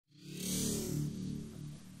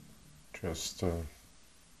Just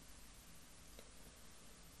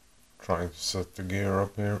trying to set the gear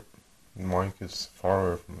up here. The mic is far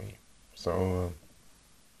away from me, so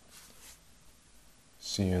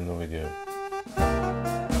see you in the video.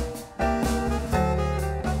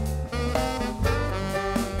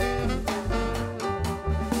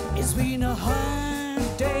 It's been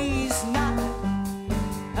 100 days now.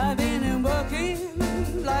 I've been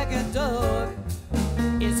working like a dog.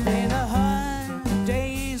 It's been 100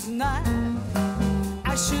 days now.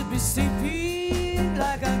 I should be sleeping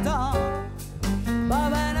like a dog.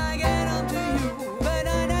 But when I get up to you, when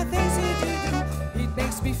I have things to do, it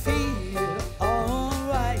makes me feel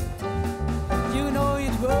alright. You know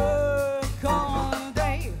it work all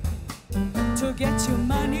day to get your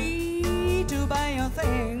money to buy your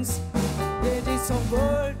things. It is a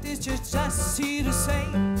word that you just see to say.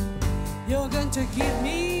 You're going to give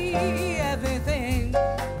me everything.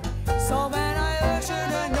 So when I urge you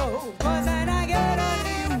to know, cause when I get on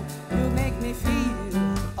you, you make me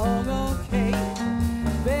feel all okay.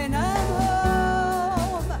 When I'm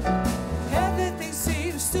home, everything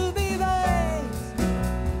seems to be right.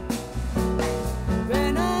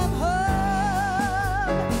 When I'm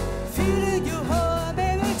home, feeling you home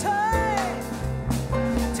every time.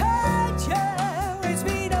 Touch you, it's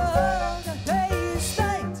been a day's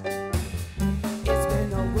night. It's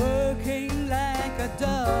been a working like a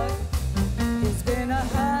dog. It's been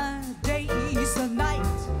 100 days a night.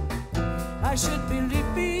 I should be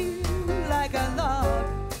living like a log.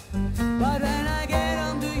 But when I get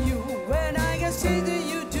onto you, when I get see that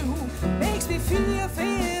you do, makes me feel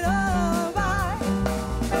alright.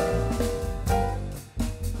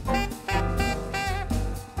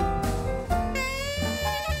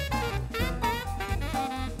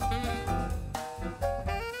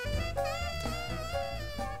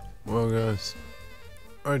 Well guys,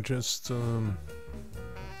 I just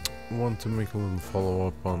want to make a little follow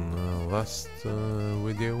up on last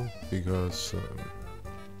video, because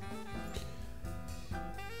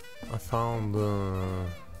I found a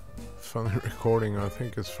funny recording. I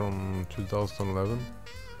think it's from 2011,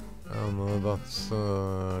 and that's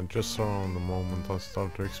just around the moment I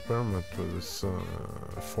started to experiment with this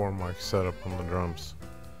 4-mic setup on the drums.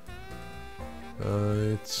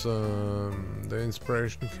 It's the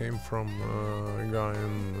inspiration came from a guy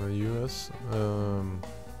in the US,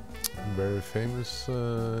 very famous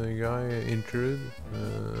guy, Intrude. I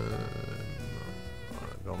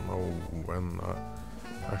don't know when.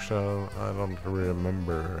 Actually, I don't really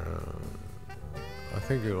remember. I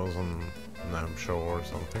think it was on NAMM show or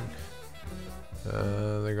something.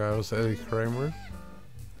 The guy was Eddie Kramer.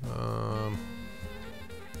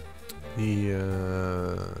 He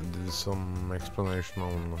did some explanation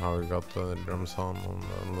on how he got the drum sound on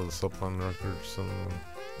the Little Zeppelin records, and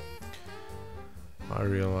I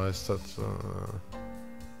realized that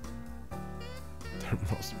there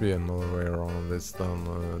must be another way around this than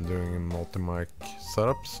doing a multi-mic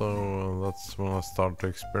setup, so that's when I started to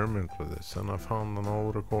experiment with this, and I found an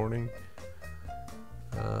old recording.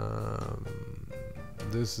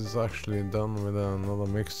 This is actually done with another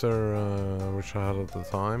mixer which I had at the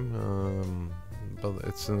time, but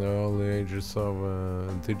it's in the early ages of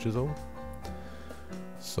digital.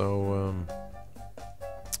 So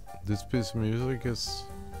this piece of music is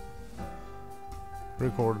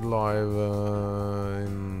recorded live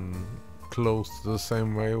in close to the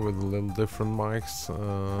same way with a little different mics.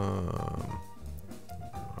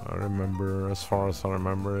 I remember, as far as I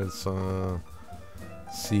remember, it's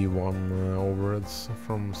C1 overheads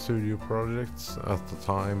from Studio Projects at the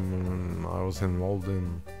time I was involved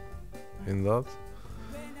in that.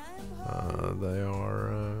 They are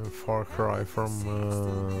a far cry from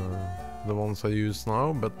the ones I use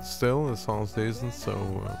now, but still it sounds decent, so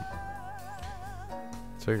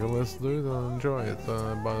take a listen to it and enjoy it.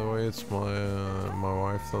 By the way, it's my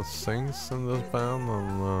wife that sings in this band,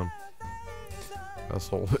 and as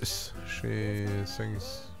always, she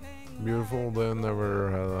sings beautiful. They never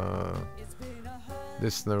had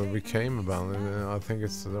this never became a band. I think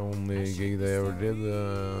it's the only gig they ever did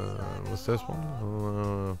was this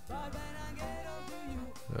one.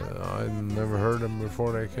 I never heard them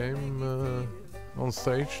before they came on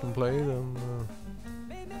stage and played, and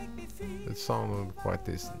it sounded quite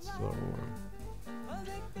decent. So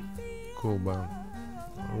cool band.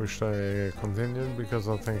 I wish they continued, because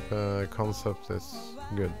I think the concept is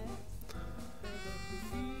good.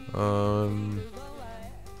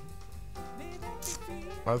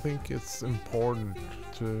 I think it's important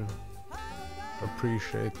to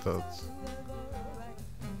appreciate that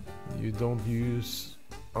you don't use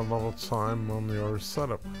a lot of time on your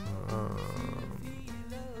setup.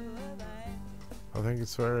 I think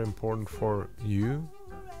it's very important for you,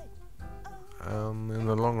 and in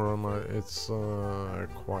the long run it's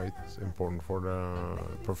quite important for the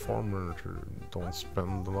performer to don't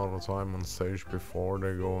spend a lot of time on stage before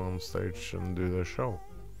they go on stage and do their show.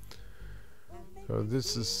 So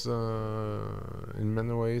this is in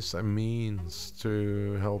many ways a means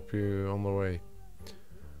to help you on the way.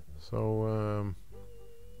 So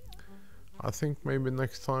I think maybe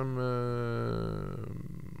next time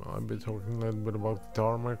I'll be talking a little bit about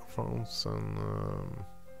guitar microphones and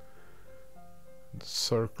the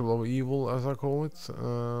circle of evil, as I call it,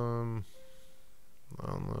 and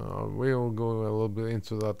we'll go a little bit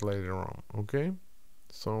into that later on. Okay,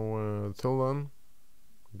 so till then,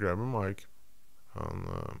 grab a mic and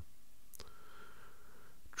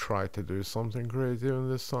try to do something creative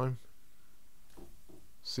this time.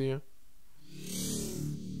 See ya.